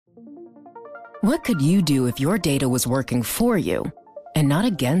What could you do if your data was working for you and not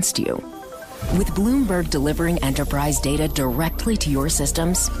against you? With Bloomberg delivering enterprise data directly to your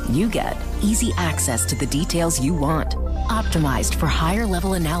systems, you get easy access to the details you want, optimized for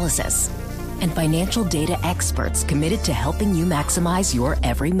higher-level analysis, and financial data experts committed to helping you maximize your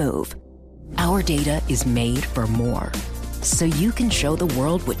every move. Our data is made for more, so you can show the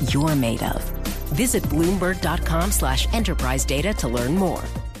world what you're made of. Visit Bloomberg.com/enterprise data to learn more.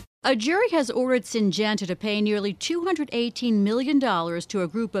 A jury has ordered Syngenta to pay nearly $218 million to a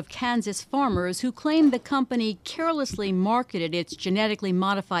group of Kansas farmers who claim the company carelessly marketed its genetically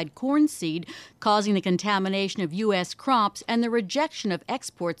modified corn seed, causing the contamination of U.S. crops and the rejection of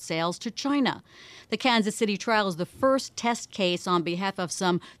export sales to China. The Kansas City trial is the first test case on behalf of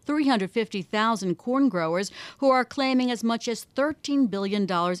some 350,000 corn growers who are claiming as much as $13 billion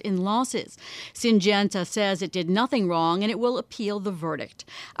in losses. Syngenta says it did nothing wrong and it will appeal the verdict.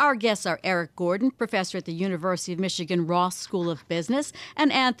 Our guests are Eric Gordon, professor at the University of Michigan Ross School of Business,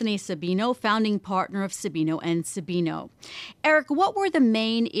 and Anthony Sabino, founding partner of Sabino & Sabino. Eric, what were the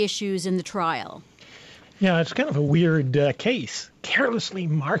main issues in the trial? Yeah, it's kind of a weird case, carelessly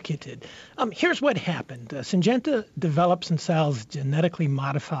marketed. Here's what happened. Syngenta develops and sells genetically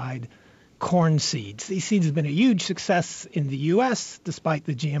modified corn seeds. These seeds have been a huge success in the U.S., despite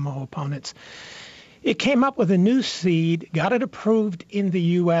the GMO opponents. It came up with a new seed, got it approved in the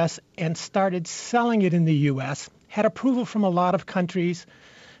U.S., and started selling it in the U.S., had approval from a lot of countries,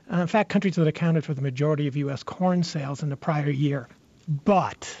 in fact, countries that accounted for the majority of U.S. corn sales in the prior year.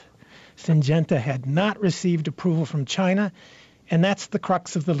 But Syngenta had not received approval from China, and that's the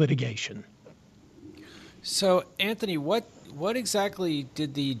crux of the litigation. So, Anthony, what exactly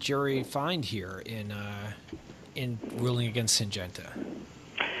did the jury find here in ruling against Syngenta?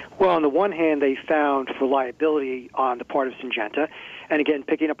 Well, on the one hand, they found for liability on the part of Syngenta. And again,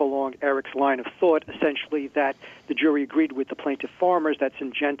 picking up along Eric's line of thought, essentially that the jury agreed with the plaintiff farmers that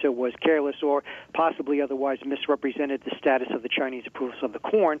Syngenta was careless or possibly otherwise misrepresented the status of the Chinese approvals of the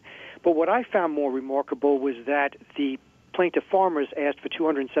corn. But what I found more remarkable was that the plaintiff farmers asked for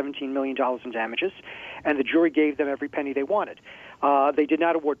 $217 million in damages, and the jury gave them every penny they wanted. They did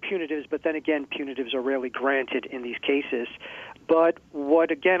not award punitives, but then again, punitives are rarely granted in these cases. But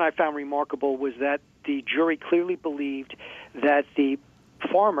what, again, I found remarkable was that the jury clearly believed that the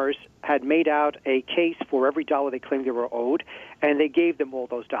farmers had made out a case for every dollar they claimed they were owed, and they gave them all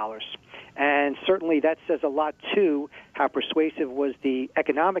those dollars. And certainly that says a lot, too, how persuasive was the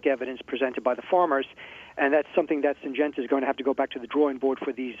economic evidence presented by the farmers, and that's something that Syngenta is going to have to go back to the drawing board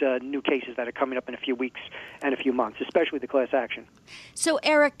for these new cases that are coming up in a few weeks and a few months, especially the class action. So,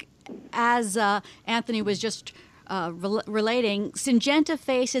 Eric, as Anthony was just relating, Syngenta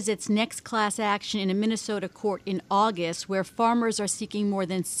faces its next class action in a Minnesota court in August where farmers are seeking more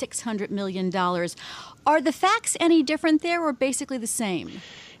than $600 million. Are the facts any different there or basically the same?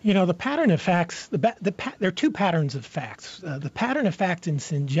 You know, the pattern of facts, there are two patterns of facts. The pattern of facts in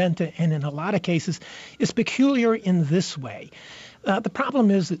Syngenta and in a lot of cases is peculiar in this way. The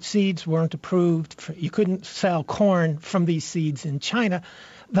problem is that seeds weren't approved. You couldn't sell corn from these seeds in China.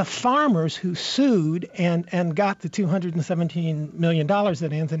 The farmers who sued and got the $217 million that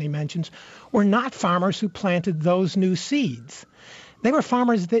Anthony mentions were not farmers who planted those new seeds. They were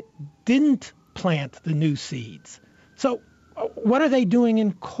farmers that didn't plant the new seeds. So what are they doing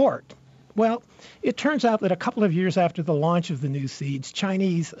in court? Well, it turns out that a couple of years after the launch of the new seeds,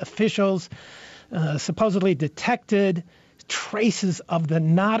 Chinese officials supposedly detected traces of the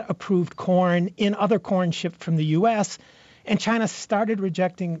not approved corn in other corn shipped from the U.S., and China started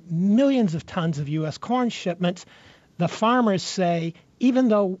rejecting millions of tons of U.S. corn shipments. The farmers say, even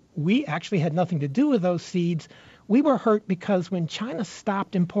though we actually had nothing to do with those seeds, we were hurt because when China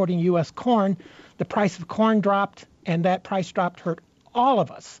stopped importing U.S. corn, the price of corn dropped, and that price drop hurt all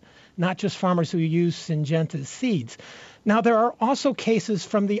of us, not just farmers who use Syngenta's seeds. Now, there are also cases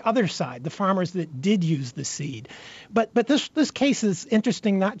from the other side, the farmers that did use the seed. But this case is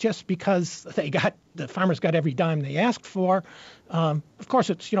interesting not just because the farmers got every dime they asked for. Of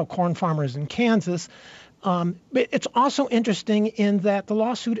course, it's, corn farmers in Kansas. But it's also interesting in that the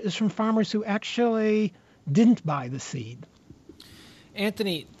lawsuit is from farmers who actually didn't buy the seed.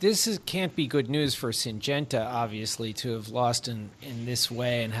 Anthony, this can't be good news for Syngenta, obviously, to have lost in this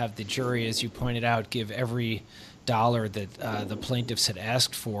way and have the jury, as you pointed out, give every dollar that the plaintiffs had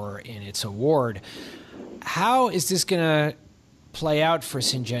asked for in its award. How is this going to play out for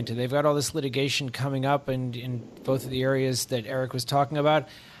Syngenta? They've got all this litigation coming up and in both of the areas that Eric was talking about.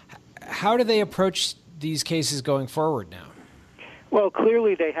 How do they approach these cases going forward now? Well,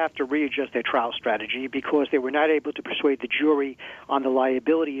 clearly they have to readjust their trial strategy because they were not able to persuade the jury on the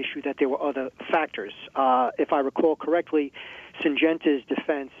liability issue that there were other factors. If I recall correctly, Syngenta's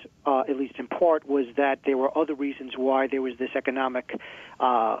defense, at least in part, was that there were other reasons why there was this economic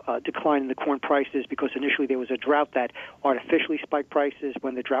decline in the corn prices, because initially there was a drought that artificially spiked prices.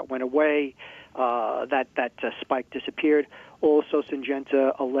 When the drought went away, that spike disappeared. Also,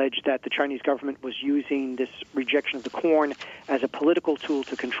 Syngenta alleged that the Chinese government was using this rejection of the corn as a political tool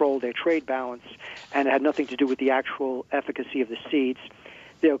to control their trade balance, and it had nothing to do with the actual efficacy of the seeds.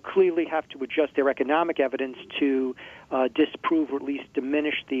 They'll clearly have to adjust their economic evidence to disprove or at least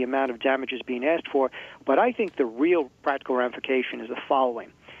diminish the amount of damages being asked for. But I think the real practical ramification is the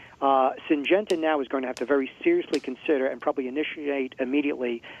following. Syngenta now is going to have to very seriously consider and probably initiate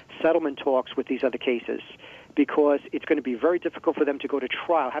immediately settlement talks with these other cases, because it's going to be very difficult for them to go to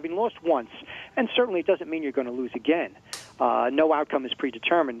trial, having lost once. And certainly it doesn't mean you're going to lose again. No outcome is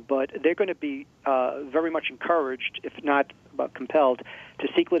predetermined, but they're going to be very much encouraged, if not compelled, to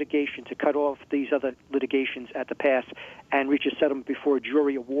seek litigation, to cut off these other litigations at the pass and reach a settlement before a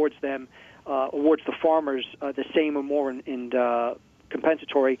jury awards the farmers the same or more in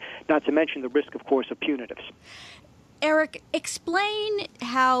compensatory, not to mention the risk, of course, of punitives. Eric, explain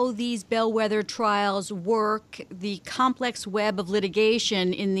how these bellwether trials work, the complex web of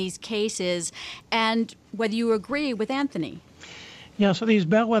litigation in these cases, and whether you agree with Anthony. Yeah, so these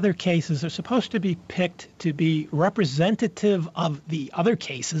bellwether cases are supposed to be picked to be representative of the other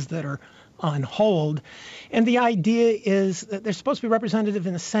cases that are on hold. And the idea is that they're supposed to be representative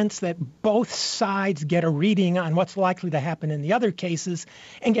in the sense that both sides get a reading on what's likely to happen in the other cases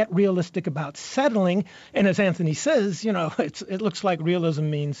and get realistic about settling. And as Anthony says, it looks like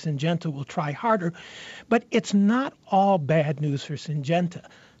realism means Syngenta will try harder. But it's not all bad news for Syngenta.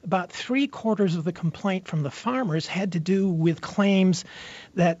 About 3/4 of the complaint from the farmers had to do with claims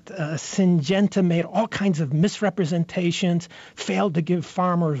that Syngenta made all kinds of misrepresentations, failed to give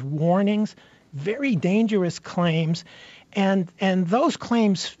farmers warnings, very dangerous claims, and those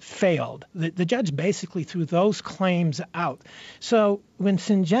claims failed. The judge basically threw those claims out. So when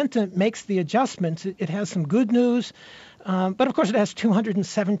Syngenta makes the adjustments, it has some good news, but of course it has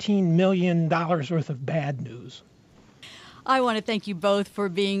 $217 million worth of bad news. I want to thank you both for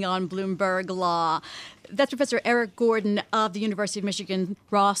being on Bloomberg Law. That's Professor Eric Gordon of the University of Michigan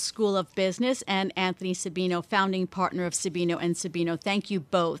Ross School of Business and Anthony Sabino, founding partner of Sabino & Sabino. Thank you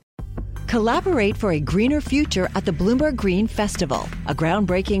both. Collaborate for a greener future at the Bloomberg Green Festival, a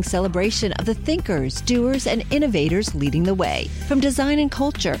groundbreaking celebration of the thinkers, doers, and innovators leading the way. From design and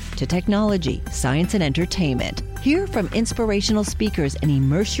culture to technology, science, and entertainment. Hear from inspirational speakers and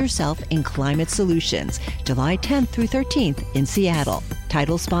immerse yourself in climate solutions. July 10th through 13th in Seattle.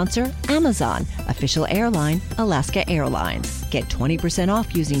 Title sponsor, Amazon. Official airline, Alaska Airlines. Get 20%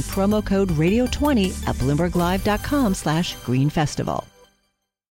 off using promo code radio20 at BloombergLive.com/Green Festival.